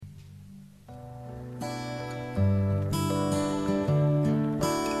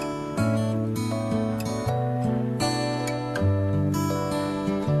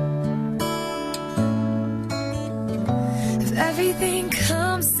everything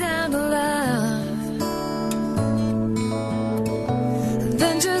comes down to love,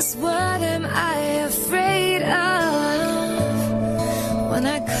 then just what am I afraid of? When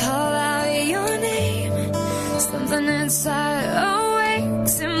I call out your name, something inside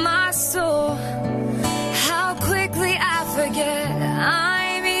awakes in my soul. How quickly I forget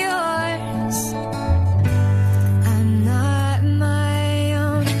I'm yours. I'm not my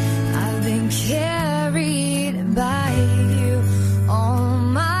own. I've been carried by you all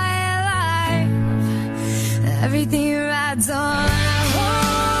my life. Everything rides on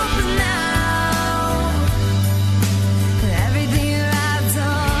hope now. Everything rides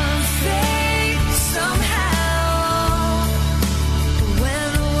on faith somehow. When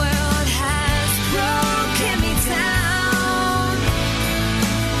the world has broken me down,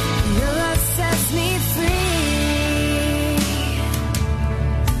 your love sets me free.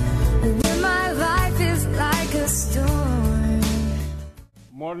 When my life is like a storm.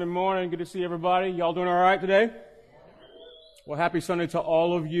 Morning. Good to see everybody. Y'all doing all right today? Well, happy Sunday to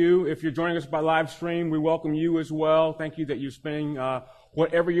all of you. If you're joining us by live stream, we welcome you as well. Thank you that you're spending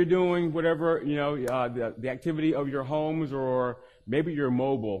whatever you're doing, whatever, the activity of your homes, or maybe you're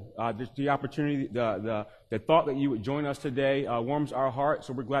mobile. Just the opportunity, the thought that you would join us today warms our heart,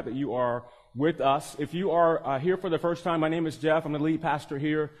 so we're glad that you are with us. If you are here for the first time, my name is Jeff. I'm the lead pastor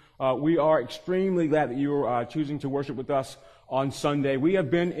here. We are extremely glad that you are choosing to worship with us on Sunday. We have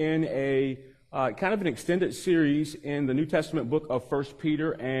been in a kind of an extended series in the New Testament book of 1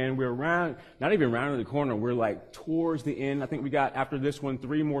 Peter, and we're not even around the corner. We're like towards the end. I think we got, after this one,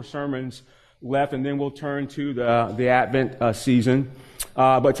 3 more sermons left, and then we'll turn to the Advent season.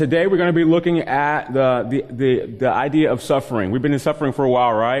 But today we're going to be looking at the idea of suffering. We've been in suffering for a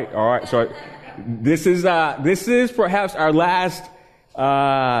while, right? All right. So this is perhaps our last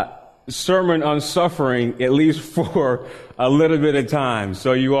sermon on suffering, at least for a little bit of time.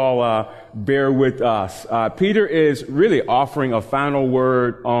 So you all bear with us. Peter is really offering a final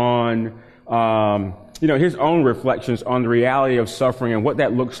word on his own reflections on the reality of suffering and what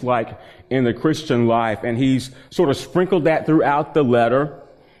that looks like in the Christian life. And he's sort of sprinkled that throughout the letter.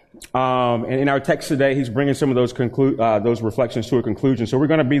 And in our text today, he's bringing some of those reflections to a conclusion. So we're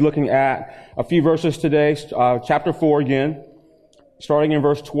going to be looking at a few verses today, chapter 4 again, starting in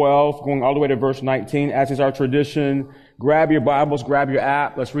verse 12, going all the way to verse 19. As is our tradition, grab your Bibles, grab your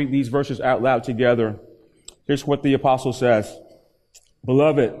app. Let's read these verses out loud together. Here's what the apostle says.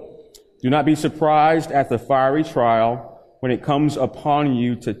 Beloved, do not be surprised at the fiery trial when it comes upon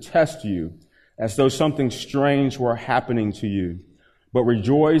you to test you, as though something strange were happening to you. But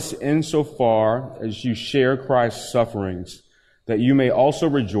rejoice insofar as you share Christ's sufferings, that you may also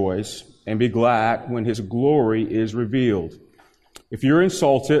rejoice and be glad when his glory is revealed. If you're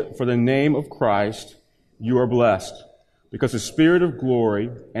insulted for the name of Christ, you are blessed, because the Spirit of glory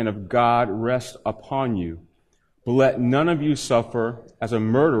and of God rests upon you. But let none of you suffer as a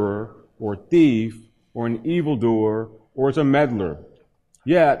murderer or thief or an evildoer or as a meddler.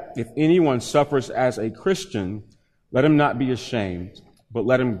 Yet, if anyone suffers as a Christian, let him not be ashamed, but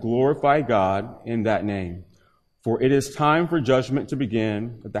let him glorify God in that name. For it is time for judgment to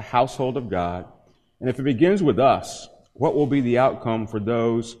begin at the household of God. And if it begins with us, what will be the outcome for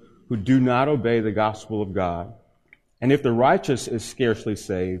those who do not obey the gospel of God? And if the righteous is scarcely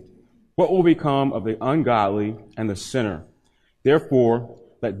saved, what will become of the ungodly and the sinner? Therefore,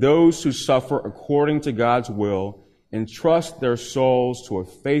 let those who suffer according to God's will entrust their souls to a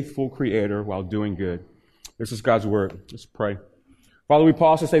faithful Creator while doing good. This is God's word. Let's pray. Father, we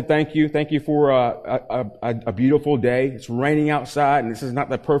pause to say thank you. Thank you for a beautiful day. It's raining outside, and this is not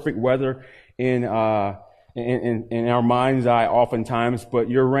the perfect weather in our mind's eye oftentimes, but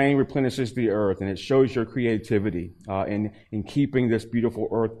your rain replenishes the earth, and it shows your creativity in keeping this beautiful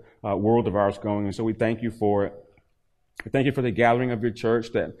earth world of ours going. And so we thank you for it. We thank you for the gathering of your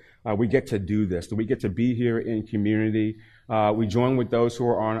church, that we get to do this, that we get to be here in community. We join with those who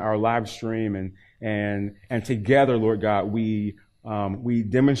are on our live stream, and together, Lord God, we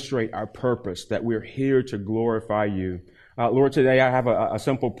demonstrate our purpose, that we're here to glorify you. Lord, today I have a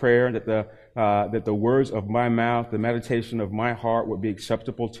simple prayer that the words of my mouth, the meditation of my heart would be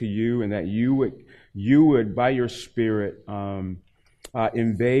acceptable to you, and that you would by your Spirit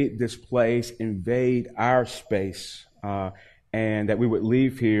invade this place, invade our space, and that we would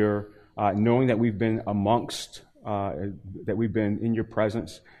leave here knowing that we've been amongst, that we've been in your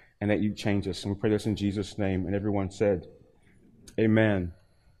presence, and that you change us. And we pray this in Jesus' name. And everyone said, amen.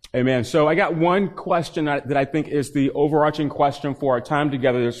 Amen. So I got one question that I think is the overarching question for our time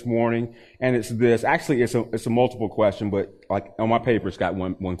together this morning, and it's this. Actually, it's a multiple question, but like on my paper, it's got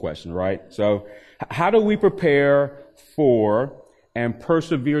one question, right? So how do we prepare for and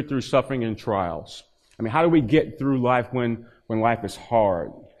persevere through suffering and trials? I mean, how do we get through life when life is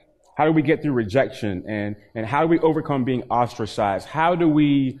hard? How do we get through rejection, and how do we overcome being ostracized? How do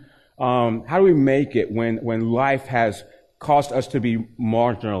we make it when life has caused us to be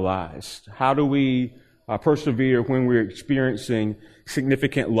marginalized? How do we persevere when we're experiencing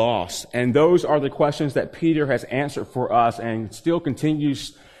significant loss? And those are the questions that Peter has answered for us and still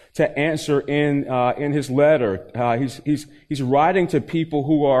continues to answer in his letter. He's writing to people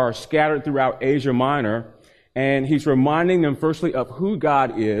who are scattered throughout Asia Minor, and he's reminding them firstly of who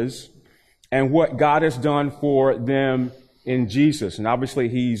God is and what God has done for them in Jesus. And obviously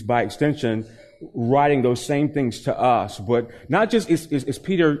he's, by extension, writing those same things to us. But not just is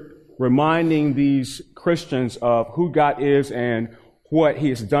Peter reminding these Christians of who God is and what he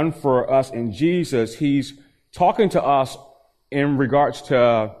has done for us in Jesus. He's talking to us in regards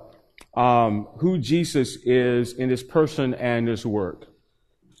to who Jesus is in his person and his work.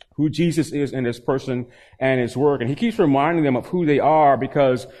 Who Jesus is in his person and his work. And he keeps reminding them of who they are,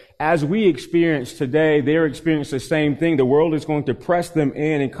 because as we experience today, they're experiencing the same thing. The world is going to press them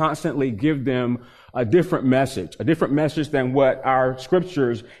in and constantly give them a different message than what our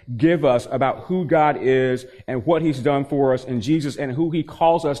scriptures give us about who God is and what he's done for us in Jesus and who he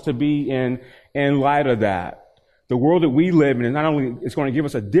calls us to be in light of that. The world that we live in, not only it's going to give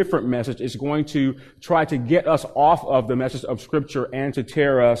us a different message, it's going to try to get us off of the message of Scripture and to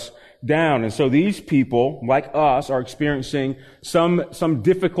tear us down. And so these people, like us, are experiencing some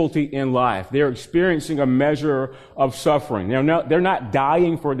difficulty in life. They're experiencing a measure of suffering. They're not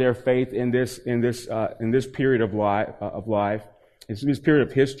dying for their faith in this period of life, in this period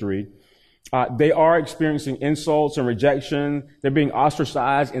of history. They are experiencing insults and rejection. They're being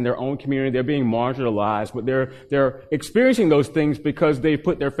ostracized in their own community. They're being marginalized, but they're experiencing those things because they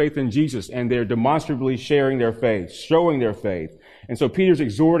put their faith in Jesus, and they're demonstrably sharing their faith, showing their faith. And so Peter's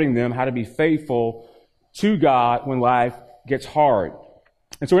exhorting them how to be faithful to God when life gets hard.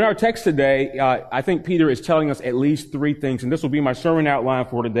 And so in our text today, I think Peter is telling us at least three things, and this will be my sermon outline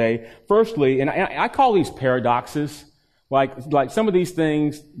for today. Firstly, and I call these paradoxes. Like some of these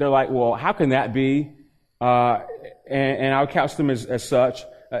things, they're like, well, how can that be? And I'll couch them as such.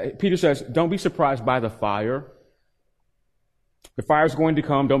 Peter says, don't be surprised by the fire. The fire is going to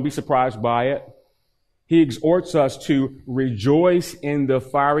come. Don't be surprised by it. He exhorts us to rejoice in the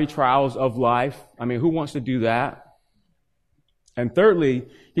fiery trials of life. I mean, who wants to do that? And thirdly,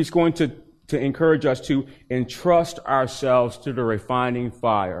 he's going to encourage us to entrust ourselves to the refining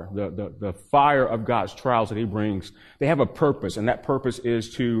fire, the fire of God's trials that he brings. They have a purpose, and that purpose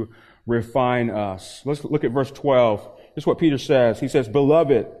is to refine us. Let's look at verse 12. This is what Peter says. He says,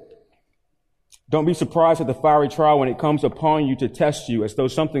 "Beloved, don't be surprised at the fiery trial when it comes upon you to test you, as though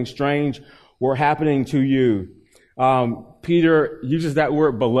something strange were happening to you." Peter uses that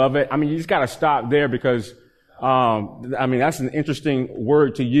word beloved. I mean, you just got to stop there because, that's an interesting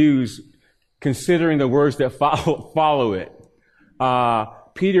word to use considering the words that follow it.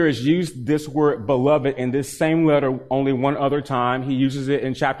 Peter has used this word beloved in this same letter only one other time. He uses it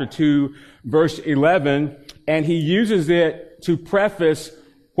in chapter 2, verse 11, and he uses it to preface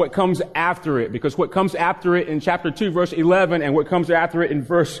what comes after it, because what comes after it in chapter 2, verse 11, and what comes after it in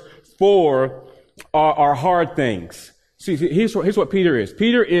verse 4 are hard things. See, here's what Peter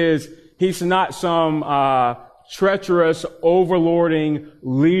is. He's not some treacherous, overlording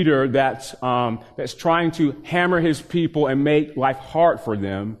leader that's trying to hammer his people and make life hard for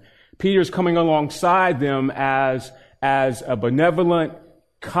them. Peter's coming alongside them as a benevolent,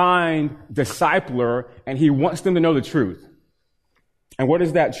 kind discipler, and he wants them to know the truth. And what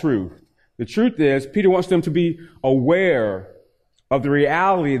is that truth? The truth is, Peter wants them to be aware of the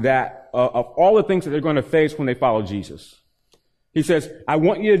reality that of all the things that they're going to face when they follow Jesus. He says, I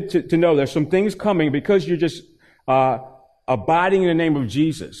want you to know there's some things coming because you're just abiding in the name of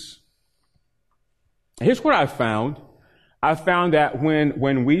Jesus. Here's what I found. I found that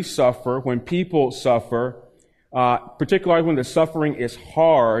when we suffer, when people suffer, particularly when the suffering is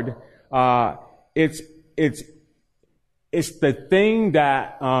hard, it's the thing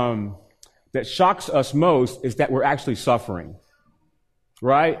that shocks us most is that we're actually suffering.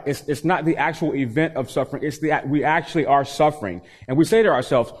 Right? It's not the actual event of suffering. It's we actually are suffering. And we say to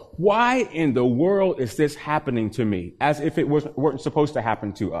ourselves, why in the world is this happening to me? As if it weren't supposed to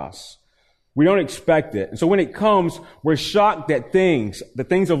happen to us. We don't expect it. And so when it comes, we're shocked that the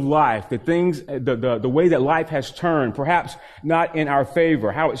things of life, the way that life has turned, perhaps not in our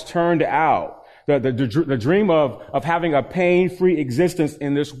favor, how it's turned out. The dream of having a pain-free existence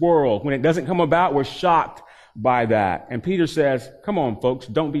in this world. When it doesn't come about, we're shocked by that. And Peter says, come on, folks,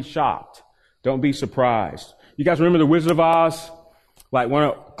 don't be shocked. Don't be surprised. You guys remember the Wizard of Oz? Like one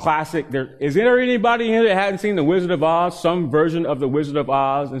of classic, is there anybody here that hadn't seen The Wizard of Oz? Some version of The Wizard of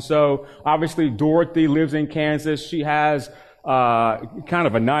Oz. And so obviously Dorothy lives in Kansas. She has, kind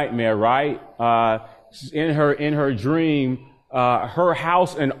of a nightmare, right? In her dream, her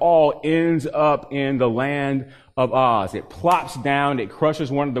house and all ends up in the land of Oz. It plops down, it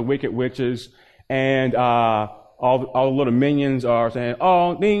crushes one of the wicked witches, and, all the little minions are saying,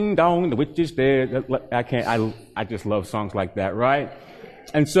 "Oh, ding dong, the witch is dead." I just love songs like that, right?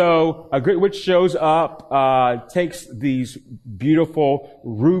 And so a good witch shows up, takes these beautiful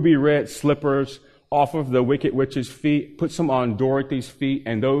ruby red slippers off of the wicked witch's feet, puts them on Dorothy's feet,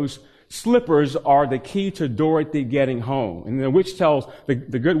 and those slippers are the key to Dorothy getting home. And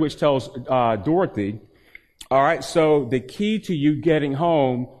the good witch tells Dorothy, all right, so the key to you getting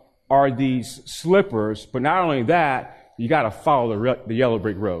home are these slippers, but not only that, you got to follow the yellow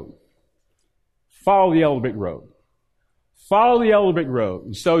brick road. Follow the yellow brick road. Follow the yellow brick road.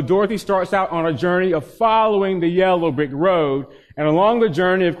 And so Dorothy starts out on a journey of following the yellow brick road. And along the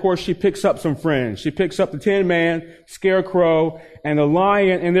journey, of course, she picks up some friends. She picks up the Tin Man, Scarecrow, and the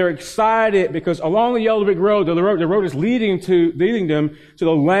Lion, and they're excited because along the yellow brick road, the road is leading them to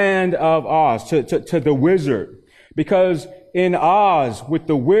the land of Oz, to the wizard. Because in Oz, with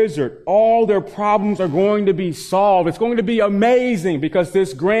the wizard, all their problems are going to be solved. It's going to be amazing because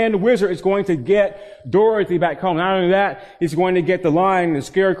this grand wizard is going to get Dorothy back home. Not only that, he's going to get the Lion, the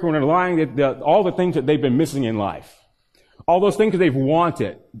Scarecrow, and the Lion, all the things that they've been missing in life. All those things that they've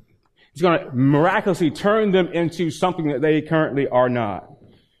wanted. He's going to miraculously turn them into something that they currently are not.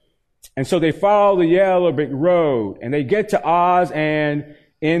 And so they follow the yellow brick road, and they get to Oz, and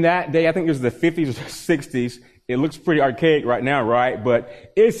in that day, I think it was the 50s or 60s, it looks pretty archaic right now, right?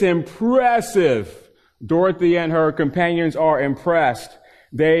 But it's impressive. Dorothy and her companions are impressed.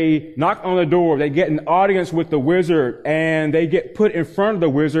 They knock on the door. They get an audience with the wizard, and they get put in front of the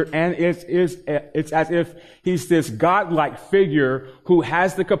wizard, and it's as if he's this godlike figure who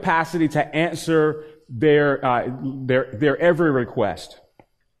has the capacity to answer their every request.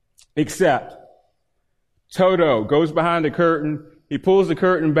 Except Toto goes behind the curtain. He pulls the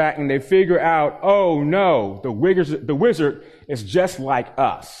curtain back, and they figure out, oh no, the wizard is just like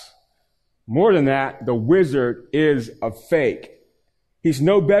us. More than that, the wizard is a fake. He's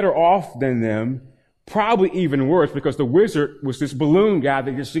no better off than them, probably even worse, because the wizard was this balloon guy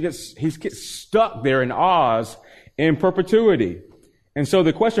that he gets stuck there in Oz in perpetuity. And so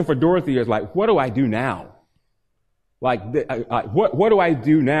the question for Dorothy is like, what do I do now? What do I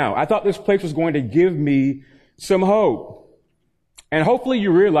do now? I thought this place was going to give me some hope. And hopefully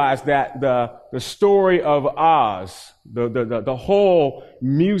you realize that the story of Oz, the whole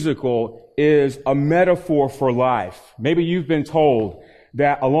musical is a metaphor for life. Maybe you've been told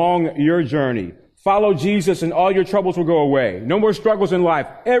that along your journey, follow Jesus and all your troubles will go away. No more struggles in life.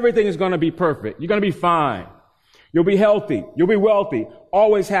 Everything is going to be perfect. You're going to be fine. You'll be healthy. You'll be wealthy.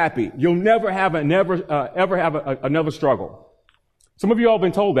 Always happy. You'll never have another struggle. Some of you all have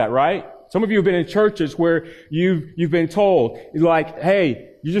been told that, right? Some of you have been in churches where you've been told, like, hey,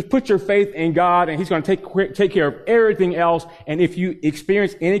 you just put your faith in God and He's going to take care of everything else. And if you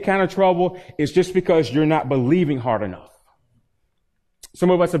experience any kind of trouble, it's just because you're not believing hard enough. Some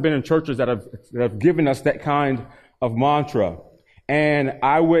of us have been in churches that have given us that kind of mantra. And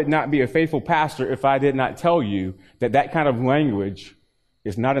I would not be a faithful pastor if I did not tell you that kind of language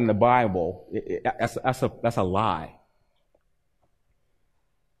is not in the Bible. That's a lie.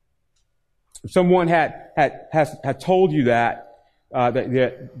 If someone had told you that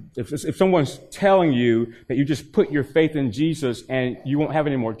if someone's telling you that you just put your faith in Jesus and you won't have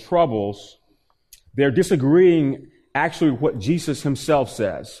any more troubles, they're disagreeing actually with what Jesus himself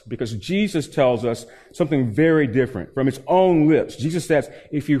says, because Jesus tells us something very different from his own lips. Jesus says,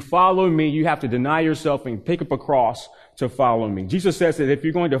 if you follow me, you have to deny yourself and pick up a cross to follow me. Jesus says that if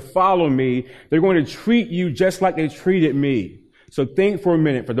you're going to follow me, they're going to treat you just like they treated me. So think for a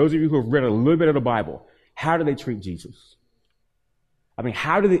minute, for those of you who have read a little bit of the Bible, how do they treat Jesus? I mean,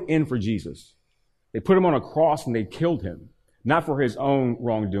 how did it end for Jesus? They put him on a cross and they killed him, not for his own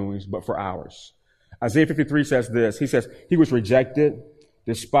wrongdoings, but for ours. Isaiah 53 says this. He says, he was rejected,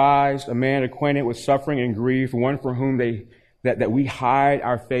 despised, a man acquainted with suffering and grief, one for whom that we hide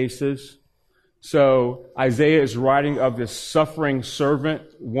our faces. So Isaiah is writing of this suffering servant,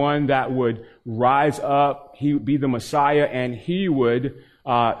 one that would rise up. He would be the Messiah, and he would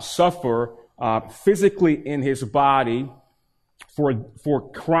suffer physically in his body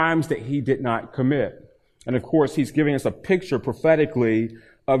for crimes that he did not commit. And of course, he's giving us a picture prophetically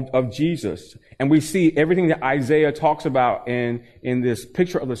of Jesus. And we see everything that Isaiah talks about in this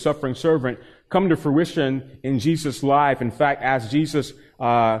picture of the suffering servant come to fruition in Jesus' life. In fact, as Jesus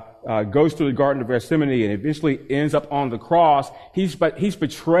goes through the Garden of Gethsemane and eventually ends up on the cross, he's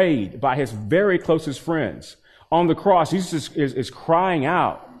betrayed by his very closest friends. On the cross, Jesus is crying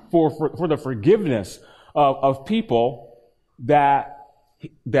out for the forgiveness of people that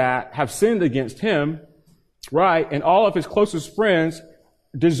have sinned against him, right? And all of his closest friends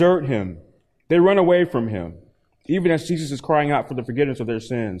desert him. They run away from him, even as Jesus is crying out for the forgiveness of their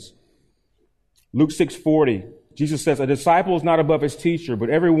sins. Luke 6:40, Jesus says, a disciple is not above his teacher, but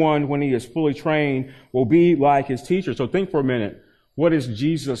everyone, when he is fully trained, will be like his teacher. So think for a minute, what is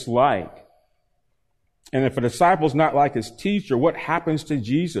Jesus like? And if a disciple is not like his teacher, what happens to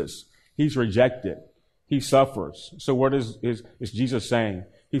Jesus? He's rejected. He suffers. So what is Jesus saying?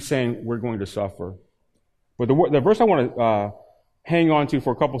 He's saying we're going to suffer. But the verse I want to hang on to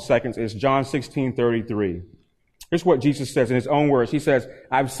for a couple seconds is John 16:33. Here's what Jesus says in his own words. He says,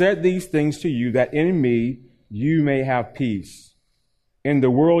 I've said these things to you that in me you may have peace. In the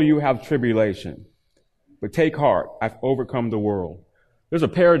world you have tribulation. But take heart, I've overcome the world. There's a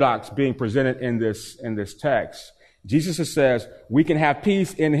paradox being presented in this text. Jesus says we can have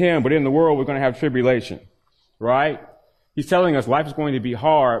peace in him, but in the world we're going to have tribulation, right? He's telling us life is going to be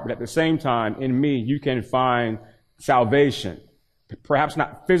hard, but at the same time, in me, you can find salvation. Perhaps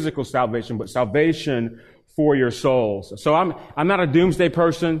not physical salvation, but salvation for your souls. So I'm not a doomsday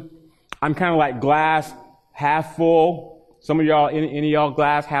person. I'm kind of like glass half full. Some of y'all, any of y'all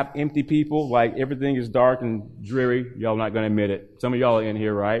glass half empty people, like everything is dark and dreary. Y'all not going to admit it. Some of y'all are in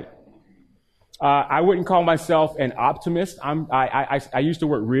here, right? I wouldn't call myself an optimist. I use the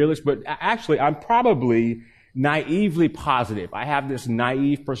word realist, but actually I'm probably naively positive. I have this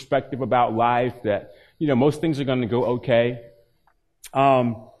naive perspective about life that, most things are going to go okay.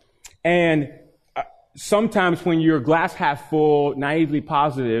 And sometimes when you're glass half full, naively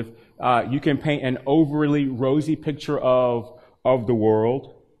positive, you can paint an overly rosy picture of the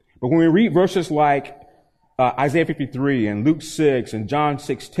world. But when we read verses like Isaiah 53 and Luke 6 and John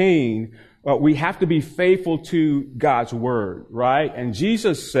 16, we have to be faithful to God's word, right? And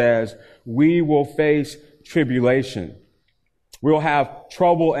Jesus says we will face tribulation. We'll have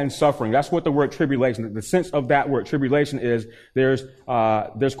trouble and suffering. That's what the word tribulation, the sense of that word tribulation is there's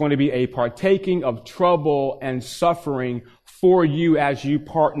going to be a partaking of trouble and suffering for you as you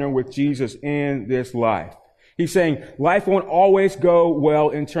partner with Jesus in this life. He's saying life won't always go well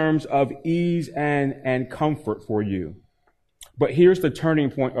in terms of ease and comfort for you. But here's the turning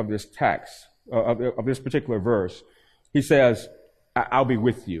point of this text, of this particular verse. He says, I'll be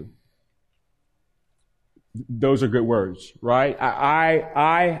with you. Those are good words, right?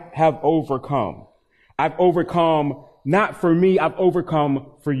 I have overcome. I've overcome not for me, I've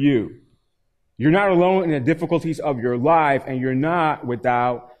overcome for you. You're not alone in the difficulties of your life, and you're not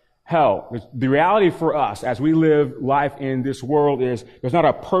without help. The reality for us as we live life in this world is there's not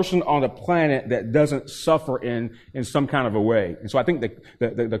a person on the planet that doesn't suffer in some kind of a way. And so I think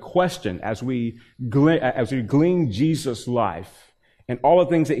the question as we glean Jesus' life and all the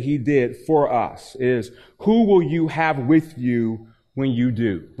things that he did for us is, who will you have with you when you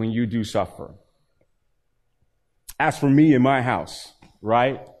do suffer? As for me and my house,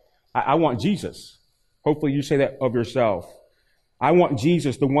 right? I want Jesus. Hopefully you say that of yourself. I want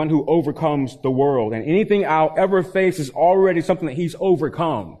Jesus, the one who overcomes the world. And anything I'll ever face is already something that he's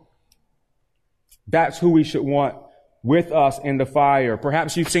overcome. That's who we should want with us in the fire.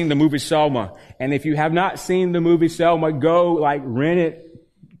 Perhaps you've seen the movie Selma. And if you have not seen the movie Selma, go rent it,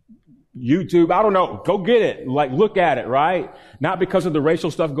 YouTube, I don't know, go get it, look at it, right? Not because of the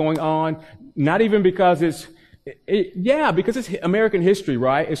racial stuff going on, not even because because it's American history,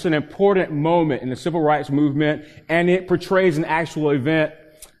 right? It's an important moment in the civil rights movement, and it portrays an actual event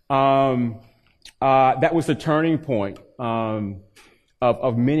that was the turning point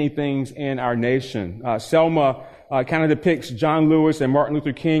of many things in our nation. Selma kind of depicts John Lewis and Martin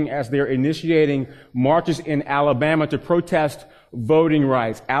Luther King as they're initiating marches in Alabama to protest voting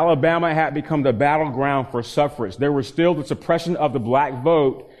rights. Alabama had become the battleground for suffrage. There was still the suppression of the black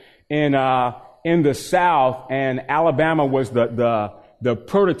vote in the South, and Alabama was the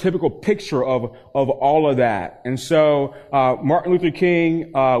prototypical picture of all of that. And so Martin Luther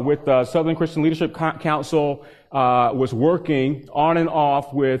King with the Southern Christian Leadership Council was working on and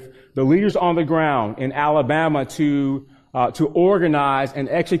off with the leaders on the ground in Alabama to organize and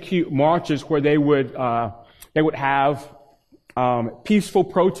execute marches where they would have peaceful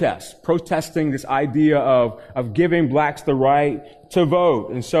protests, protesting this idea of giving blacks the right to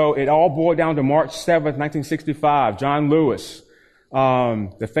vote. And so it all boiled down to March 7th, 1965. John Lewis,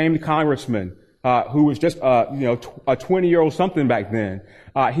 the famed congressman, who was just, a 20-year-old something back then.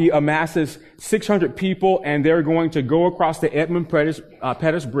 He amasses 600 people, and they're going to go across the Edmund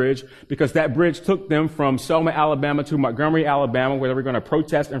Pettus Bridge, because that bridge took them from Selma, Alabama to Montgomery, Alabama, where they were going to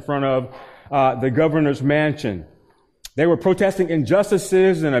protest in front of the governor's mansion. They were protesting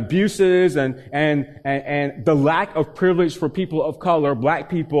injustices and abuses and the lack of privilege for people of color, black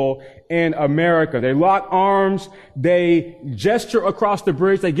people in America. They lock arms. They gesture across the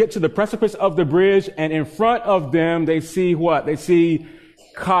bridge. They get to the precipice of the bridge, and in front of them, they see what? They see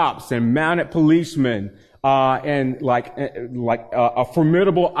cops and mounted policemen, and like a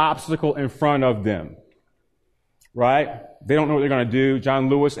formidable obstacle in front of them. Right? They don't know what they're going to do. John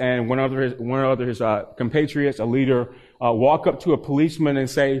Lewis and one other his compatriots, a leader, walk up to a policeman and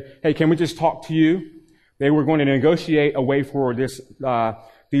say, "Hey, can we just talk to you?" They were going to negotiate a way for these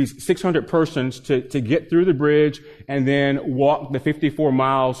 600 persons to get through the bridge and then walk the 54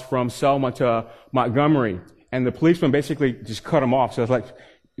 miles from Selma to Montgomery. And the policeman basically just cut them off. So it's like,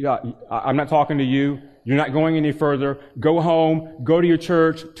 "Yeah, I'm not talking to you. You're not going any further. Go home. Go to your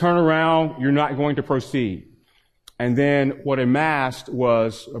church. Turn around. You're not going to proceed." And then what amassed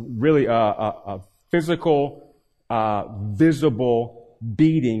was really a physical, visible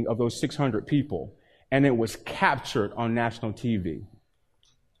beating of those 600 people. And it was captured on national TV.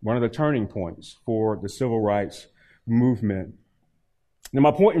 One of the turning points for the civil rights movement. Now,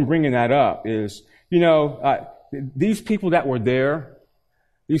 my point in bringing that up is, these people that were there,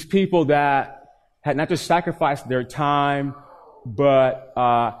 these people that had not just sacrificed their time, but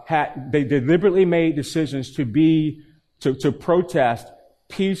they deliberately made decisions to protest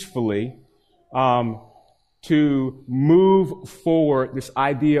peacefully, to move forward this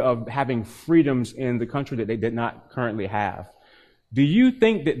idea of having freedoms in the country that they did not currently have. Do you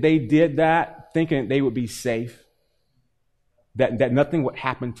think that they did that thinking they would be safe, that nothing would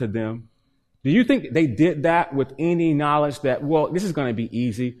happen to them? Do you think they did that with any knowledge that, well, this is going to be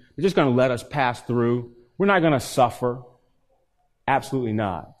easy, they're just going to let us pass through, we're not going to suffer? Absolutely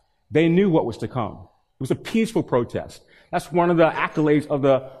not. They knew what was to come. It was a peaceful protest. That's one of the accolades of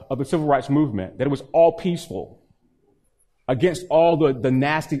the civil rights movement, that it was all peaceful against all the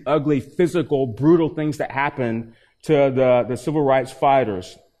nasty, ugly, physical, brutal things that happened to the civil rights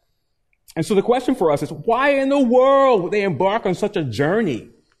fighters. And so the question for us is, why in the world would they embark on such a journey?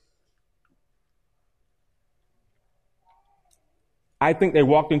 I think they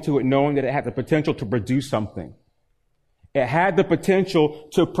walked into it knowing that it had the potential to produce something. It had the potential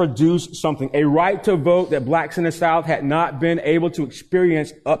to produce something, a right to vote that blacks in the South had not been able to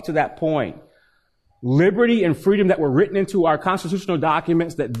experience up to that point. Liberty and freedom that were written into our constitutional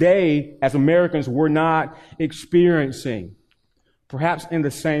documents that they, as Americans, were not experiencing. Perhaps in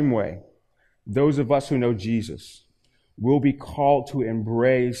the same way, those of us who know Jesus will be called to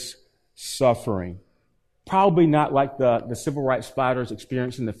embrace suffering. Probably not like the civil rights fighters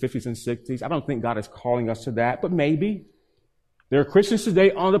experienced in the 50s and 60s. I don't think God is calling us to that, but maybe. There are Christians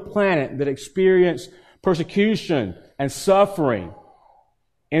today on the planet that experience persecution and suffering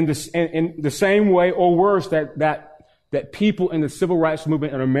in the same way or worse that people in the civil rights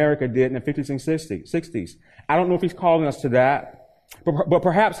movement in America did in the 50s and 60s. I don't know if he's calling us to that, but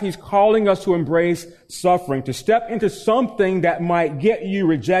perhaps he's calling us to embrace suffering, to step into something that might get you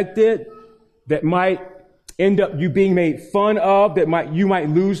rejected, that might end up you being made fun of, you might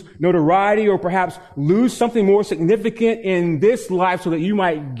lose notoriety or perhaps lose something more significant in this life so that you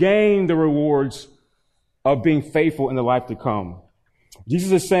might gain the rewards of being faithful in the life to come.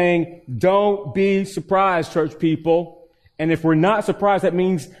 Jesus is saying, don't be surprised, church people. And if we're not surprised, that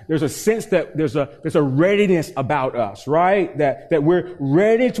means there's a sense that there's a readiness about us, right? That we're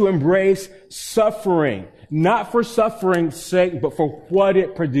ready to embrace suffering, not for suffering's sake, but for what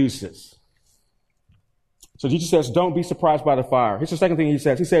it produces. So Jesus says, don't be surprised by the fire. Here's the second thing he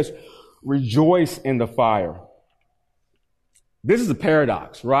says. He says, rejoice in the fire. This is a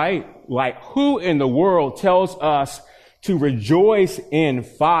paradox, right? Like, who in the world tells us to rejoice in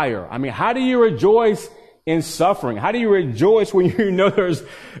fire? I mean, how do you rejoice in suffering? How do you rejoice when you know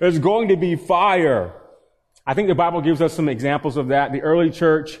there's going to be fire? I think the Bible gives us some examples of that. The early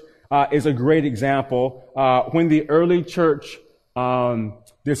church is a great example. When the early church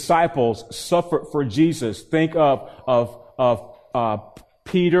disciples suffered for Jesus. Think of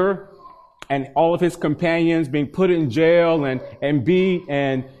Peter and all of his companions being put in jail and beat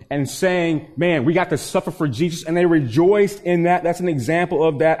and saying, "Man, we got to suffer for Jesus," and they rejoiced in that. That's an example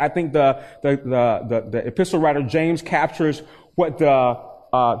of that. I think the epistle writer James captures what the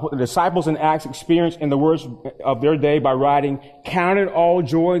disciples in Acts experienced in the words of their day by writing, "Count it all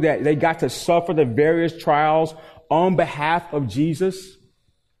joy that they got to suffer the various trials on behalf of Jesus."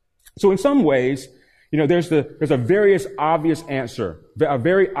 So in some ways, there's a very obvious answer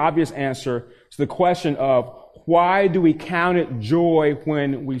to the question of why do we count it joy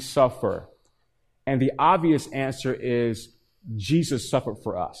when we suffer? And the obvious answer is Jesus suffered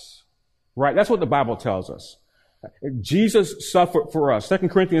for us, right? That's what the Bible tells us. Jesus suffered for us. 2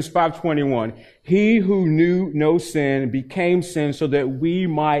 Corinthians 5:21, he who knew no sin became sin so that we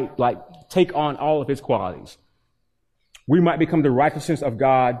might take on all of his qualities. We might become the righteousness of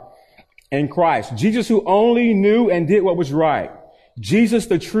God in Christ. Jesus who only knew and did what was right. Jesus,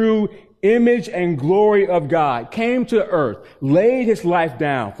 the true image and glory of God, came to earth, laid his life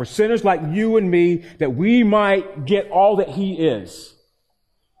down for sinners like you and me that we might get all that he is.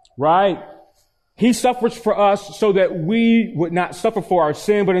 Right? He suffers for us so that we would not suffer for our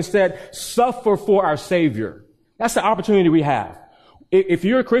sin, but instead suffer for our Savior. That's the opportunity we have. If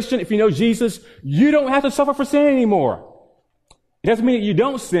you're a Christian, if you know Jesus, you don't have to suffer for sin anymore. It doesn't mean that you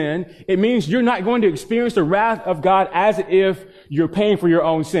don't sin. It means you're not going to experience the wrath of God as if you're paying for your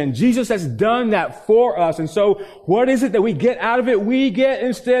own sin. Jesus has done that for us. And so what is it that we get out of it? We get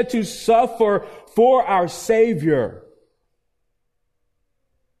instead to suffer for our Savior.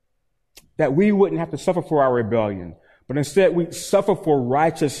 That we wouldn't have to suffer for our rebellion, but instead we suffer for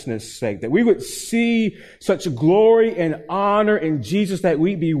righteousness' sake. That we would see such glory and honor in Jesus that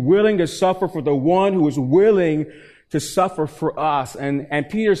we'd be willing to suffer for the one who is willing to suffer for us. And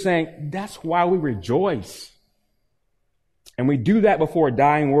Peter's saying, that's why we rejoice. And we do that before a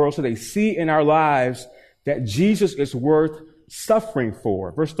dying world so they see in our lives that Jesus is worth suffering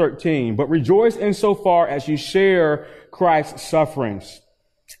for. Verse 13, but rejoice insofar as you share Christ's sufferings.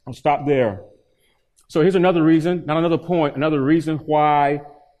 I'll stop there. So here's another reason, not another point, another reason why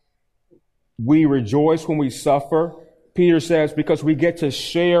we rejoice when we suffer. Peter says, because we get to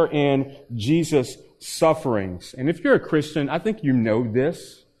share in Jesus' sufferings. And if you're a Christian, I think you know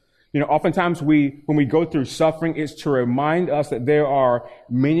this. Oftentimes when we go through suffering, it's to remind us that there are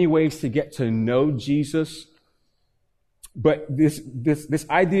many ways to get to know Jesus. But this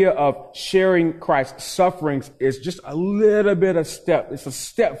idea of sharing Christ's sufferings is just a little bit of step. It's a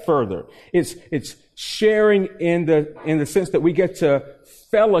step further. It's sharing in the sense that we get to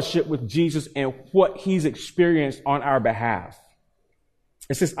fellowship with Jesus and what he's experienced on our behalf.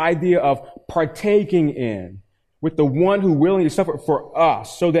 It's this idea of partaking in with the one who willingly suffered for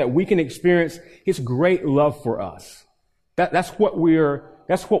us so that we can experience his great love for us. That's what we're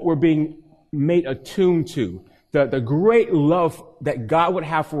being made attuned to. The great love that God would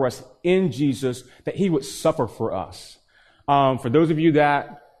have for us in Jesus, that he would suffer for us. For those of you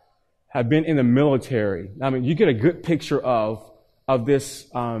that have been in the military, you get a good picture of this,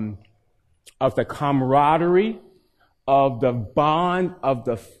 of the camaraderie, of the bond, of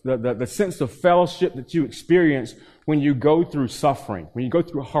the sense of fellowship that you experience when you go through suffering, when you go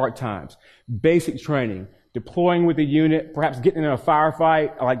through hard times, basic training, deploying with a unit, perhaps getting in a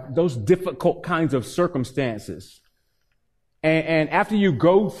firefight, like those difficult kinds of circumstances. And after you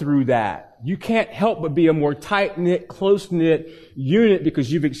go through that, you can't help but be a more tight-knit, close-knit unit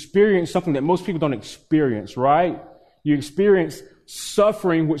because you've experienced something that most people don't experience, right? You experience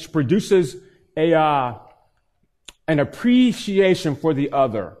suffering, which produces an appreciation for the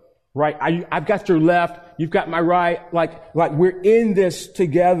other, right? I've got your left, you've got my right, like we're in this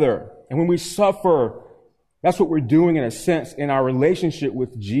together. And when we suffer, that's what we're doing in a sense in our relationship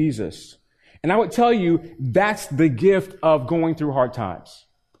with Jesus. And I would tell you, that's the gift of going through hard times.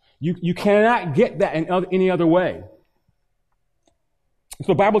 You cannot get that in any other way. So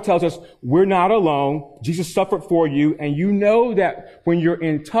the Bible tells us we're not alone. Jesus suffered for you. And you know that when you're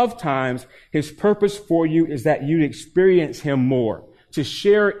in tough times, his purpose for you is that you'd experience him more, to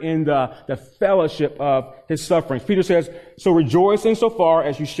share in the fellowship of his sufferings. Peter says, so rejoice insofar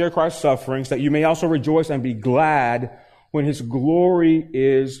as you share Christ's sufferings, that you may also rejoice and be glad when his glory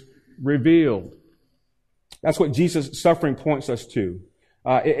is revealed. That's what Jesus' suffering points us to.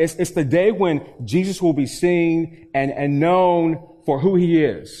 It's the day when Jesus will be seen and known for who he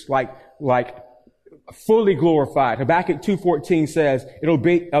is, like fully glorified. Habakkuk 2:14 says it'll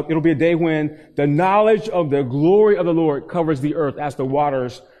be a day when the knowledge of the glory of the Lord covers the earth as the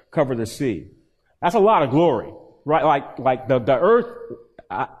waters cover the sea. That's a lot of glory, right? Like the earth.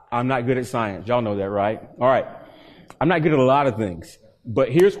 I'm not good at science. Y'all know that, right? All right. I'm not good at a lot of things, but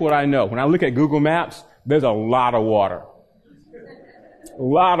here's what I know. When I look at Google Maps, there's a lot of water. A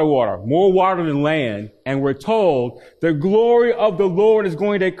lot of water, more water than land. And we're told the glory of the Lord is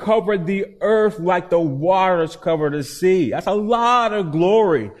going to cover the earth like the waters cover the sea. That's a lot of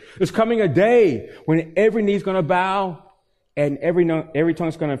glory. There's coming a day when every knee's going to bow and every tongue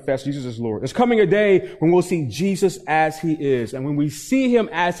is going to confess Jesus is Lord. There's coming a day when we'll see Jesus as he is. And when we see him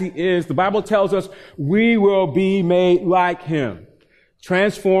as he is, the Bible tells us we will be made like him.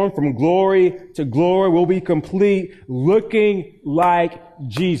 Transformed from glory to glory, we'll be complete, looking like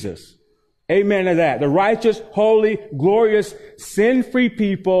Jesus. Amen to that. The righteous, holy, glorious, sin-free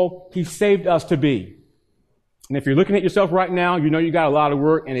people he saved us to be. And if you're looking at yourself right now, you know you got a lot of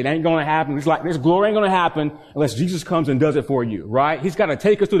work and it ain't going to happen. It's like this glory ain't going to happen unless Jesus comes and does it for you, right? He's got to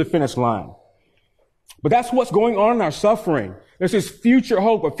take us to the finish line. But that's what's going on in our suffering. There's this future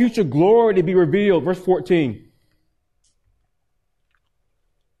hope, a future glory to be revealed. Verse 14.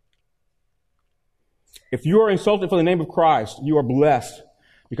 If you are insulted for the name of Christ, you are blessed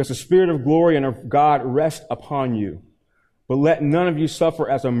because the Spirit of glory and of God rests upon you. But let none of you suffer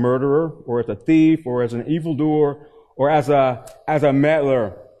as a murderer or as a thief or as an evildoer or as a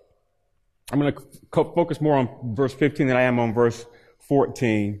meddler. I'm going to focus more on verse 15 than I am on verse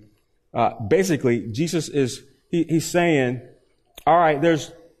 14. Basically, Jesus he's saying, all right,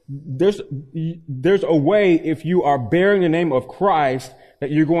 there's a way if you are bearing the name of Christ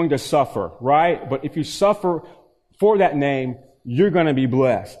that you're going to suffer, right? But if you suffer for that name, you're going to be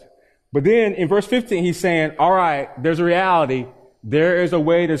blessed. But then in verse 15, he's saying, all right, there's a reality. There is a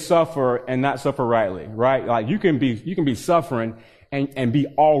way to suffer and not suffer rightly, right? Like you can be suffering and be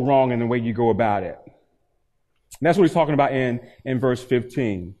all wrong in the way you go about it. And that's what he's talking about in verse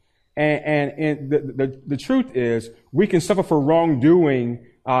 15. And the truth is we can suffer for wrongdoing,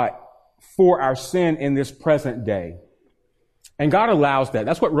 for our sin in this present day. And God allows that.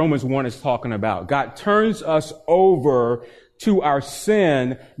 That's what Romans 1 is talking about. God turns us over to our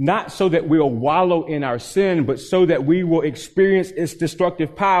sin, not so that we'll wallow in our sin, but so that we will experience its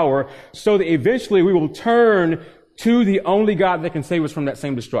destructive power, so that eventually we will turn to the only God that can save us from that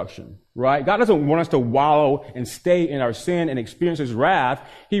same destruction, right? God doesn't want us to wallow and stay in our sin and experience his wrath.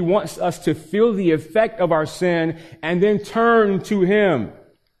 He wants us to feel the effect of our sin and then turn to him.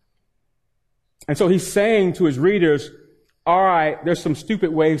 And so he's saying to his readers, all right, there's some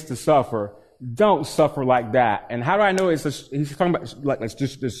stupid ways to suffer. Don't suffer like that. And how do I know he's talking about like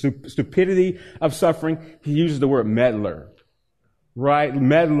just the stupidity of suffering? He uses the word meddler, right?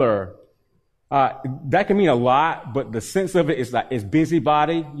 Meddler. That can mean a lot, but the sense of it is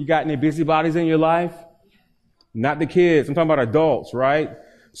busybody. You got any busybodies in your life? Not the kids. I'm talking about adults, right?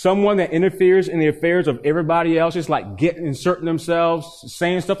 Someone that interferes in the affairs of everybody else, just like inserting themselves,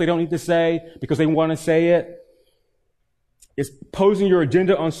 saying stuff they don't need to say because they want to say it. It's posing your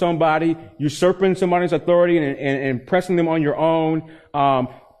agenda on somebody, usurping somebody's authority and pressing them on your own,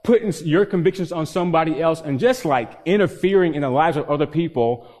 putting your convictions on somebody else, and just like interfering in the lives of other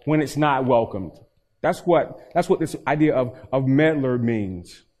people when it's not welcomed. That's what this idea of meddler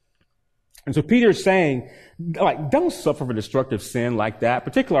means. And so Peter's saying, like, don't suffer for destructive sin like that,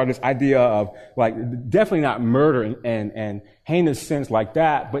 particularly this idea of, like, definitely not murder and heinous sins like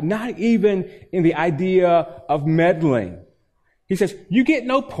that, but not even in the idea of meddling. He says, you get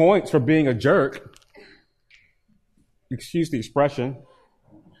no points for being a jerk. Excuse the expression.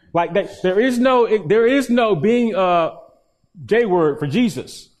 Like that, there is no being a J word for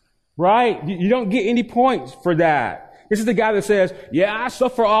Jesus, right? You don't get any points for that. This is the guy that says, yeah, I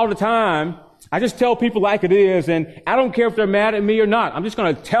suffer all the time. I just tell people like it is, and I don't care if they're mad at me or not. I'm just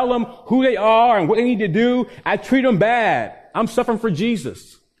going to tell them who they are and what they need to do. I treat them bad. I'm suffering for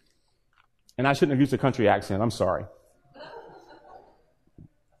Jesus. And I shouldn't have used a country accent. I'm sorry.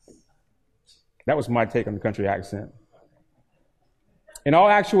 That was my take on the country accent. In all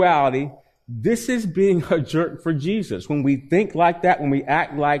actuality, this is being a jerk for Jesus. When we think like that, when we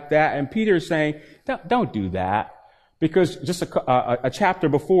act like that, and Peter is saying, don't do that. Because just a chapter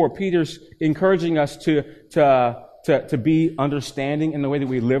before, Peter's encouraging us to be understanding in the way that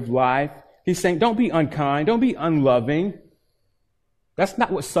we live life. He's saying, don't be unkind, don't be unloving. That's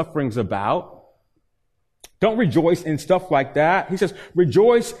not what suffering's about. Don't rejoice in stuff like that. He says,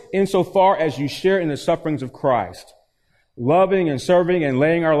 rejoice insofar as you share in the sufferings of Christ. Loving and serving and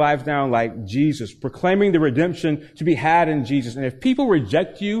laying our lives down like Jesus, proclaiming the redemption to be had in Jesus. And if people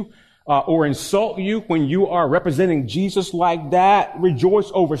reject you or insult you when you are representing Jesus like that,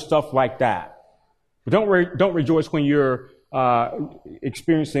 rejoice over stuff like that. But don't rejoice when you're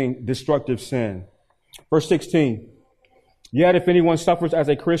experiencing destructive sin. Verse 16. Yet if anyone suffers as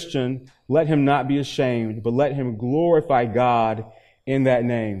a Christian, let him not be ashamed, but let him glorify God in that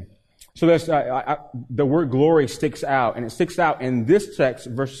name. So that's the word glory sticks out, and it sticks out in this text,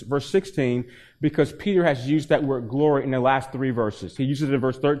 verse 16, because Peter has used that word glory in the last three verses. He uses it in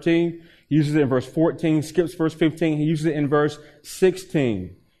verse 13, he uses it in verse 14, skips verse 15, he uses it in verse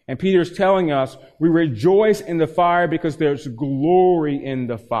 16. And Peter's telling us we rejoice in the fire because there's glory in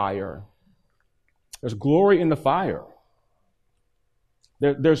the fire. There's glory in the fire.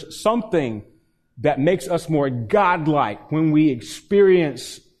 There's something that makes us more godlike when we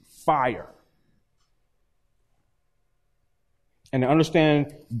experience fire. And to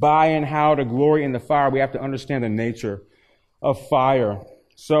understand by and how to glory in the fire, we have to understand the nature of fire.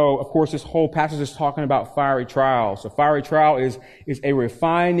 So, of course, this whole passage is talking about fiery trials. A fiery trial is a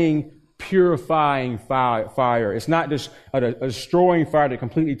refining, purifying fire. It's not just a destroying fire that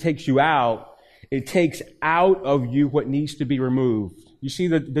completely takes you out. It takes out of you what needs to be removed. You see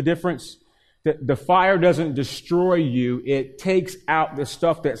the difference? The fire doesn't destroy you. It takes out the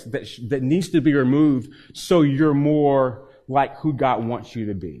stuff that needs to be removed so you're more like who God wants you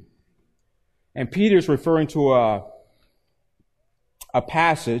to be. And Peter's referring to a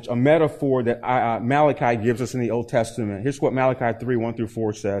passage, a metaphor that Malachi gives us in the Old Testament. Here's what Malachi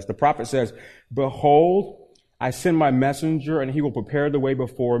 3:1-4 says. The prophet says, "Behold, I send my messenger, and he will prepare the way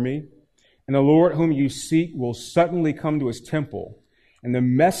before me. And the Lord whom you seek will suddenly come to his temple. And the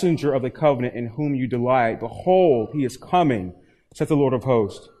messenger of the covenant in whom you delight, behold, he is coming, saith the Lord of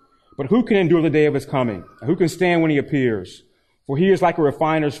hosts. But who can endure the day of his coming? And who can stand when he appears? For he is like a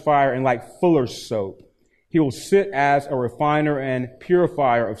refiner's fire and like fuller's soap. He will sit as a refiner and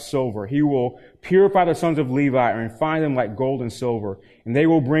purifier of silver. He will purify the sons of Levi and refine them like gold and silver. And they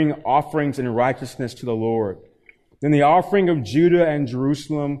will bring offerings in righteousness to the Lord. Then the offering of Judah and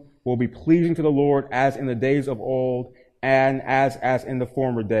Jerusalem will be pleasing to the Lord as in the days of old and as in the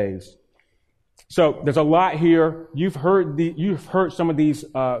former days." So there's a lot here. You've heard some of these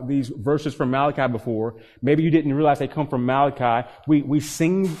verses from Malachi before. Maybe you didn't realize they come from Malachi. We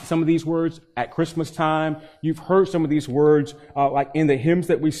sing some of these words at Christmas time. You've heard some of these words like in the hymns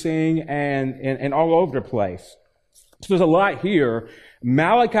that we sing and all over the place. So there's a lot here.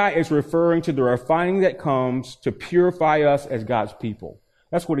 Malachi is referring to the refining that comes to purify us as God's people.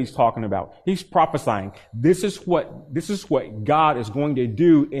 That's what he's talking about. He's prophesying. This is what God is going to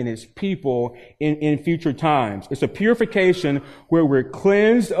do in his people in future times. It's a purification where we're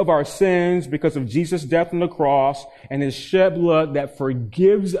cleansed of our sins because of Jesus' death on the cross and his shed blood that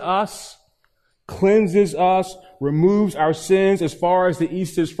forgives us, cleanses us, removes our sins as far as the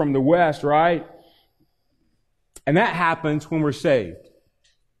east is from the west, right? And that happens when we're saved.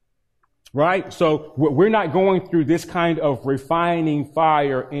 Right? So we're not going through this kind of refining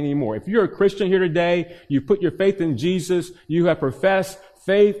fire anymore. If you're a Christian here today, you put your faith in Jesus, you have professed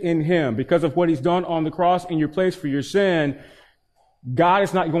faith in him because of what he's done on the cross in your place for your sin, God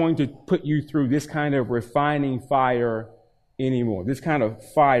is not going to put you through this kind of refining fire anymore, this kind of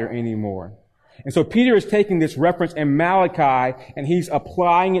fire anymore. And so Peter is taking this reference in Malachi and he's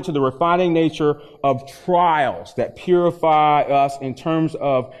applying it to the refining nature of trials that purify us in terms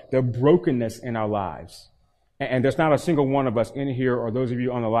of the brokenness in our lives. And there's not a single one of us in here or those of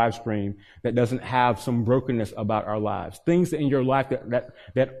you on the live stream that doesn't have some brokenness about our lives. Things in your life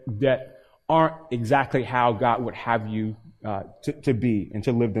that aren't exactly how God would have you to be and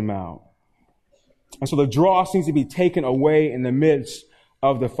to live them out. And so the dross needs to be taken away in the midst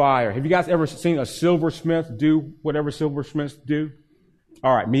of the fire. Have you guys ever seen a silversmith do whatever silversmiths do?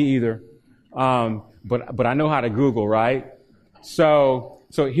 All right, me either. But I know how to Google, right? So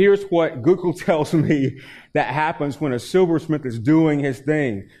here's what Google tells me that happens when a silversmith is doing his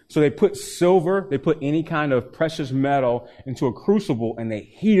thing. So they put any kind of precious metal into a crucible and they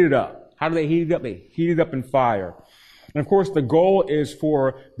heat it up. How do they heat it up? They heat it up in fire. And of course, the goal is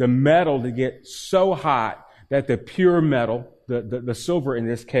for the metal to get so hot that the pure metal, the silver in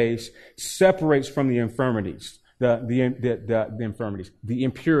this case, separates from the infirmities, the infirmities, the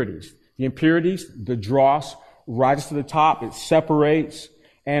impurities. The impurities, the dross rises to the top, it separates.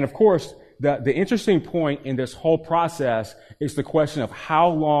 And of course, the interesting point in this whole process is the question of how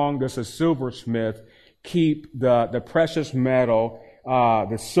long does a silversmith keep the precious metal,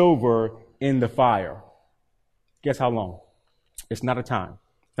 the silver, in the fire? Guess how long? It's not a time.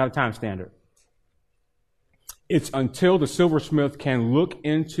 It's not a time standard. It's until the silversmith can look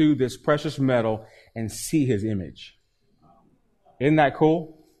into this precious metal and see his image. Isn't that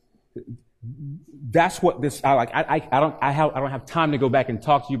cool? That's what this, I don't have time to go back and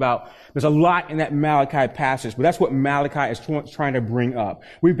talk to you about. There's a lot in that Malachi passage, but that's what Malachi is trying to bring up.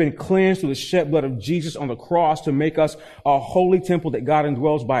 We've been cleansed through the shed blood of Jesus on the cross to make us a holy temple that God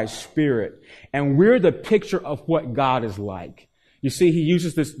indwells by his Spirit. And we're the picture of what God is like. You see, he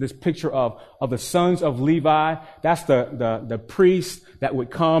uses this picture of the sons of Levi. That's the priests that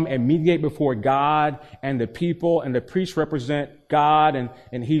would come and mediate before God and the people, and the priests represent God,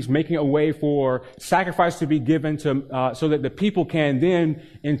 and he's making a way for sacrifice to be given to so that the people can then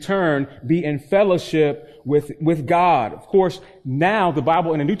in turn be in fellowship with God. Of course, now the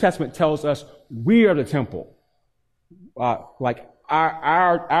Bible in the New Testament tells us we are the temple. Like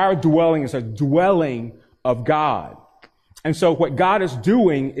our dwelling is a dwelling of God. And so what God is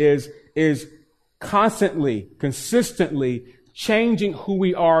doing is constantly, consistently changing who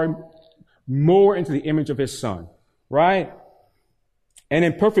we are more into the image of his son, right? An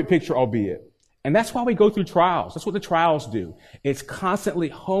imperfect picture, albeit. And that's why we go through trials. That's what the trials do. It's constantly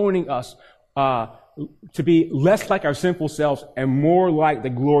honing us to be less like our sinful selves and more like the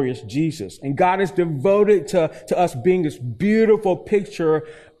glorious Jesus. And God is devoted to us being this beautiful picture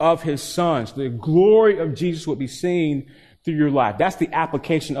of his son. So the glory of Jesus will be seen through your life. That's the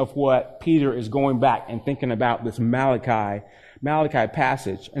application of what Peter is going back and thinking about this Malachi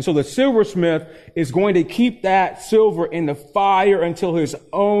passage. And so the silversmith is going to keep that silver in the fire until his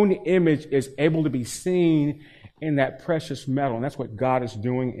own image is able to be seen in that precious metal. And that's what God is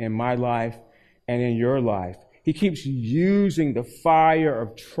doing in my life and in your life. He keeps using the fire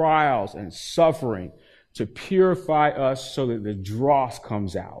of trials and suffering to purify us so that the dross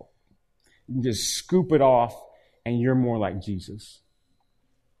comes out. You can just scoop it off and you're more like Jesus.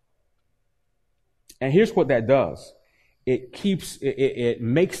 And here's what that does. It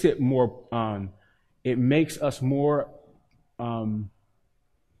makes it more, it makes us more,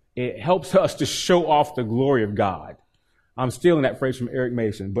 it helps us to show off the glory of God. I'm stealing that phrase from Eric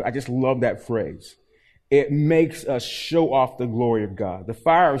Mason, but I just love that phrase. It makes us show off the glory of God. The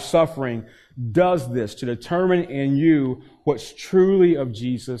fire of suffering does this to determine in you what's truly of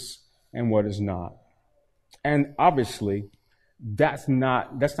Jesus and what is not. And obviously, that's not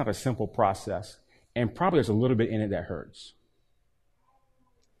a simple process. And probably there's a little bit in it that hurts.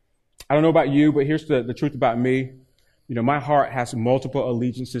 I don't know about you, but here's the truth about me. You know, my heart has multiple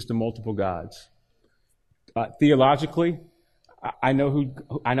allegiances to multiple gods. Theologically, I know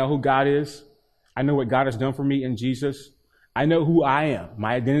who God is. I know what God has done for me in Jesus. I know who I am,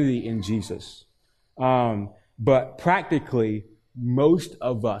 my identity in Jesus. But practically, most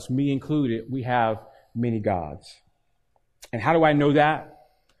of us, me included, we have many gods. And how do I know that?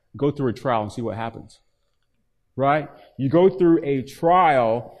 Go through a trial and see what happens. Right? You go through a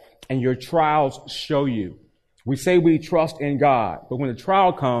trial and your trials show you. We say we trust in God, but when the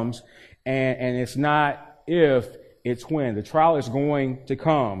trial comes, and it's not if, it's when. The trial is going to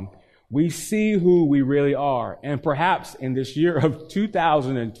come. We see who we really are. And perhaps in this year of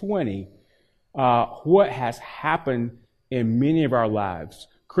 2020, what has happened in many of our lives,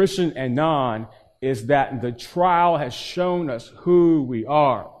 Christian and non, is that the trial has shown us who we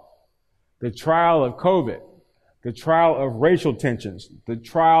are. The trial of COVID, the trial of racial tensions, the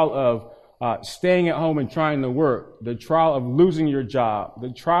trial of staying at home and trying to work, the trial of losing your job,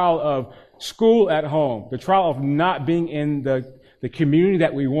 the trial of school at home, the trial of not being in the community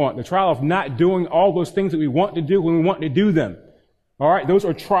that we want, the trial of not doing all those things that we want to do when we want to do them. All right, those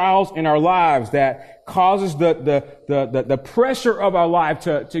are trials in our lives that causes the pressure of our life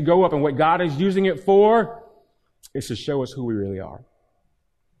to go up. And what God is using it for is to show us who we really are.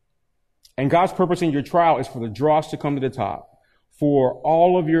 And God's purpose in your trial is for the dross to come to the top, for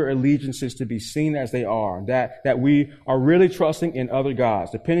all of your allegiances to be seen as they are, that we are really trusting in other gods,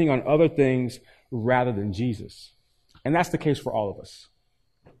 depending on other things rather than Jesus. And that's the case for all of us.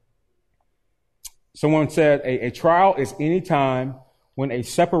 Someone said a trial is any time when a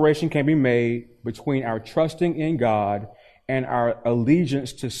separation can be made between our trusting in God and our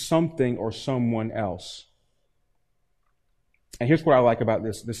allegiance to something or someone else. And here's what I like about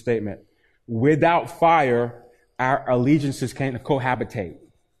this statement. Without fire, our allegiances can cohabitate.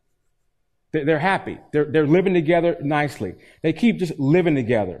 They're happy. They're living together nicely. They keep just living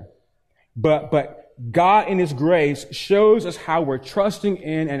together. But God in His grace shows us how we're trusting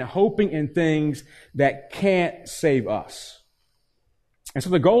in and hoping in things that can't save us. And so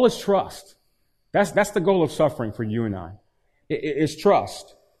the goal is trust. That's the goal of suffering for you and I. It's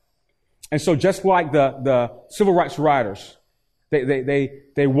trust. And so just like the civil rights riders,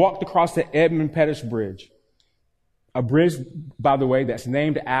 they walked across the Edmund Pettus Bridge. A bridge, by the way, that's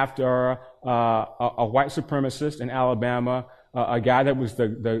named after a white supremacist in Alabama, a guy that was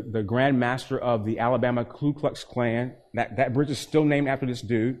the Grand Master of the Alabama Ku Klux Klan. That bridge is still named after this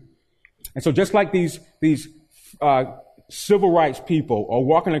dude. And so just like these civil rights people are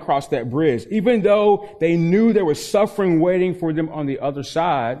walking across that bridge, even though they knew there was suffering waiting for them on the other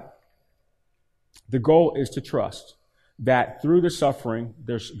side, the goal is to trust. that through the suffering,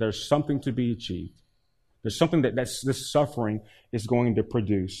 there's something to be achieved. There's something that this suffering is going to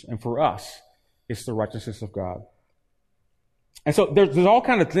produce. And for us, it's the righteousness of God. And so there's all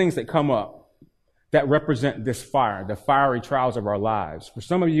kinds of things that come up that represent this fire, the fiery trials of our lives. For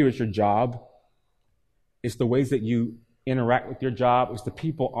some of you, it's your job. It's the ways that you interact with your job. It's the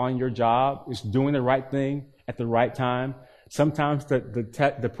people on your job. It's doing the right thing at the right time. Sometimes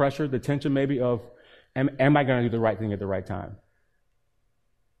the pressure, the tension maybe of, am I going to do the right thing at the right time?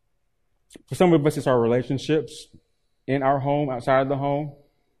 For some of us, it's our relationships in our home, outside of the home.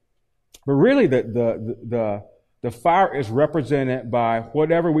 But really, the fire is represented by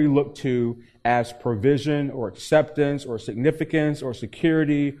whatever we look to as provision or acceptance or significance or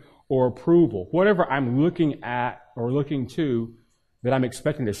security or approval. Whatever I'm looking at or looking to that I'm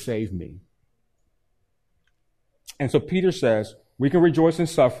expecting to save me. And so Peter says, we can rejoice in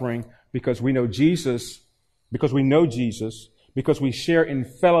suffering because we know Jesus, because we share in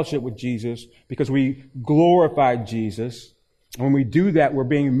fellowship with Jesus, because we glorify Jesus. And when we do that, we're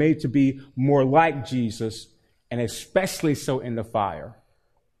being made to be more like Jesus, and especially so in the fire.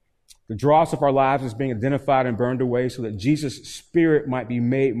 The dross of our lives is being identified and burned away so that Jesus' Spirit might be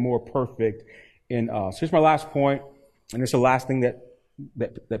made more perfect in us. Here's my last point, and it's the last thing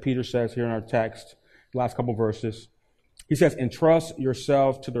that Peter says here in our text, the last couple verses. He says, entrust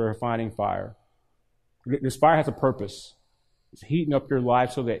yourselves to the refining fire. This fire has a purpose. It's heating up your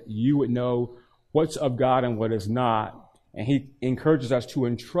life so that you would know what's of God and what is not. And he encourages us to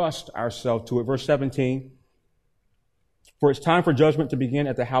entrust ourselves to it. Verse 17, for it's time for judgment to begin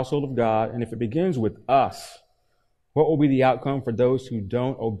at the household of God. And if it begins with us, what will be the outcome for those who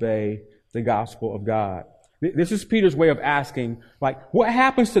don't obey the gospel of God? This is Peter's way of asking, what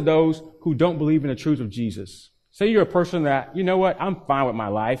happens to those who don't believe in the truth of Jesus? Say you're a person that, you know what, I'm fine with my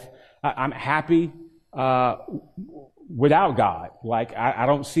life. I'm happy without God. I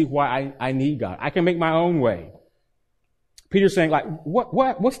don't see why I need God. I can make my own way. Peter's saying,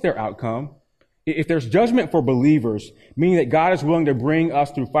 what's their outcome? If there's judgment for believers, meaning that God is willing to bring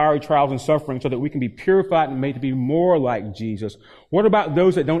us through fiery trials and suffering so that we can be purified and made to be more like Jesus, what about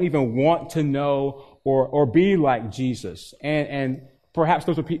those that don't even want to know or be like Jesus? And perhaps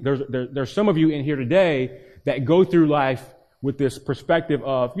there's some of you in here today that go through life with this perspective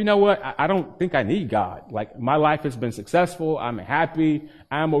of, you know what, I don't think I need God. My life has been successful. I'm happy.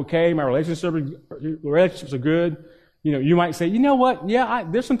 I'm okay. My relationships are good. You might say, you know what? Yeah,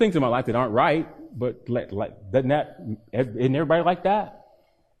 there's some things in my life that aren't right, but isn't everybody like that?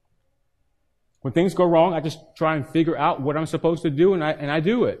 When things go wrong, I just try and figure out what I'm supposed to do, and I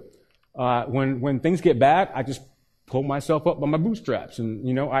do it. When things get bad, I just pull myself up by my bootstraps,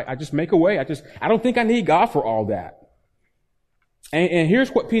 and I just make a way. I don't think I need God for all that. And here's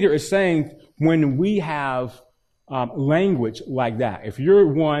what Peter is saying when we have language like that. If you're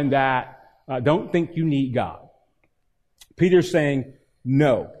one that don't think you need God, Peter's saying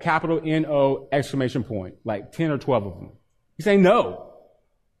no, capital N-O, exclamation point, 10 or 12 of them. He's saying no.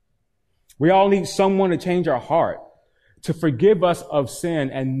 We all need someone to change our heart, to forgive us of sin,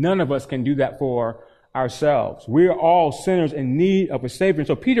 and none of us can do that for ourselves. We are all sinners in need of a Savior. And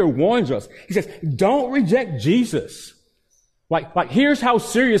so Peter warns us. He says, don't reject Jesus. Here's how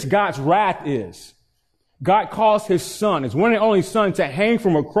serious God's wrath is. God caused his son, his one and only son, to hang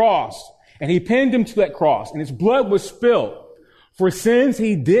from a cross. And he pinned him to that cross, and his blood was spilled for sins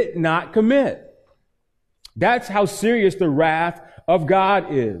he did not commit. That's how serious the wrath of God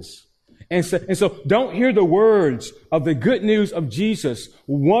is. And so don't hear the words of the good news of Jesus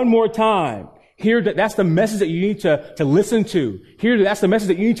one more time. Hear that's the message that you need to listen to. Hear that's the message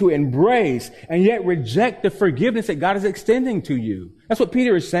that you need to embrace, and yet reject the forgiveness that God is extending to you. That's what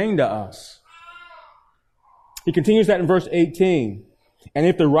Peter is saying to us. He continues that in verse 18. And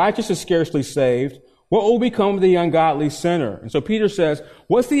if the righteous is scarcely saved, what will become of the ungodly sinner? And so Peter says,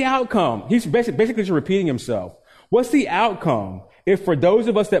 what's the outcome? He's basically just repeating himself. What's the outcome if for those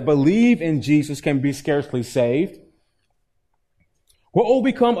of us that believe in Jesus can be scarcely saved? What will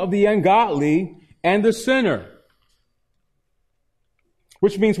become of the ungodly and the sinner?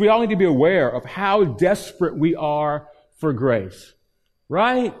 Which means we all need to be aware of how desperate we are for grace,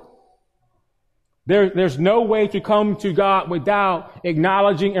 right? There's no way to come to God without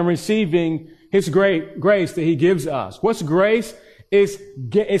acknowledging and receiving his great grace that he gives us. What's grace?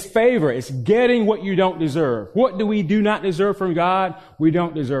 It's favor. It's getting what you don't deserve. What do we do not deserve from God? We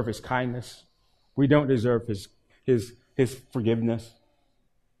don't deserve his kindness. We don't deserve his forgiveness.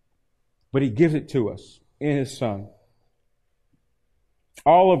 But he gives it to us in his son.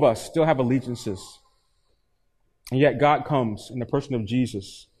 All of us still have allegiances. And yet God comes in the person of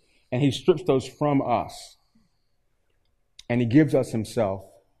Jesus, and he strips those from us. and he gives us himself,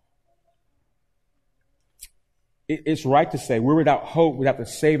 it's right to say we're without hope without the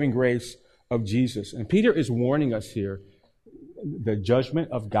saving grace of Jesus. And Peter is warning us here. The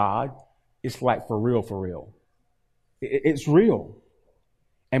judgment of God is like for real, for real. It's real.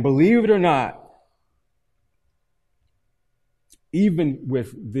 And believe it or not, even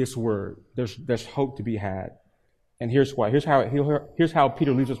with this word, there's hope to be had. And here's why. Here's how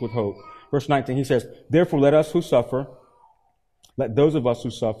Peter leaves us with hope. Verse 19, he says, "Therefore let those of us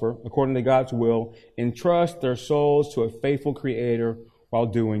who suffer, according to God's will, entrust their souls to a faithful Creator while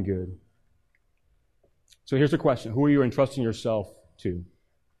doing good." So here's the question. Who are you entrusting yourself to?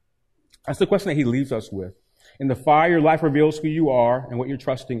 That's the question that he leaves us with. In the fire, your life reveals who you are and what you're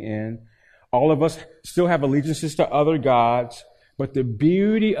trusting in. All of us still have allegiances to other gods, but the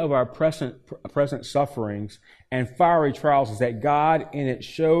beauty of our present sufferings and fiery trials is that God in it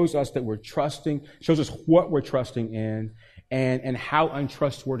shows us that shows us what we're trusting in and how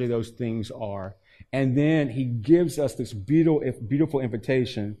untrustworthy those things are. And then he gives us this beautiful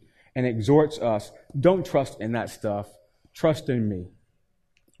invitation and exhorts us, don't trust in that stuff, trust in me.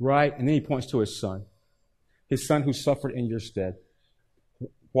 Right? And then he points to his son who suffered in your stead.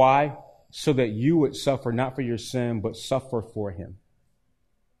 Why? So that you would suffer not for your sin, but suffer for him.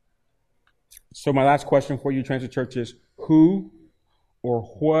 So my last question for you, Transit Church, is who or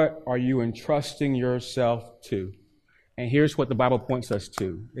what are you entrusting yourself to? And here's what the Bible points us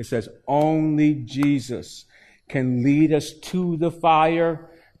to. It says, only Jesus can lead us to the fire,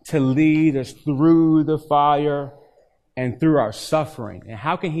 to lead us through the fire and through our suffering. And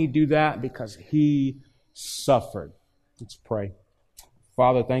how can he do that? Because he suffered. Let's pray.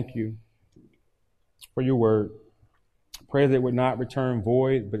 Father, thank you for your word. Pray that it would not return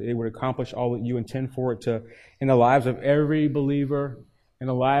void, but it would accomplish all that you intend for it to in the lives of every believer, in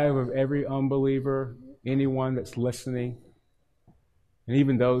the life of every unbeliever, anyone that's listening, and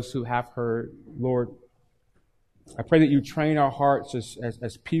even those who have heard. Lord, I pray that you train our hearts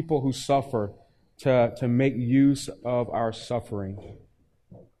as people who suffer to make use of our suffering,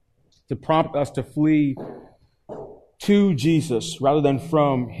 to prompt us to flee to Jesus rather than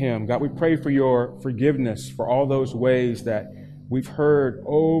from him. God, we pray for your forgiveness for all those ways that we've heard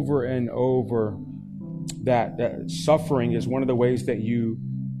over and over that suffering is one of the ways that you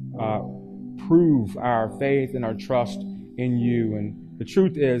prove our faith and our trust in you. And the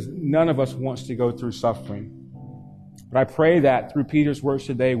truth is, none of us wants to go through suffering. But I pray that through Peter's words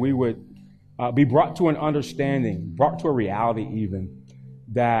today, we would be brought to an understanding, brought to a reality even,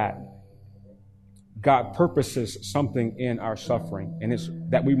 that God purposes something in our suffering, and it's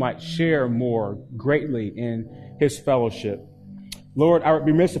that we might share more greatly in his fellowship. Lord, I would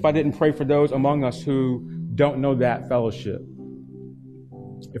be remiss if I didn't pray for those among us who don't know that fellowship.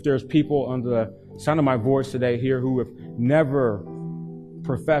 If there's people under the sound of my voice today here who have never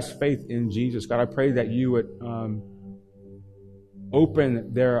professed faith in Jesus, God, I pray that you would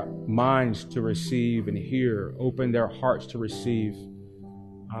open their minds to receive and hear, open their hearts to receive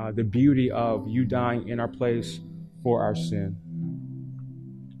the beauty of you dying in our place for our sin.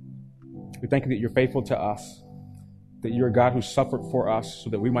 We thank you that you're faithful to us, that you're a God who suffered for us so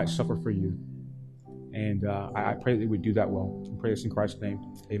that we might suffer for you. And I pray that we do that well. I pray this in Christ's name.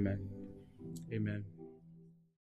 Amen. Amen.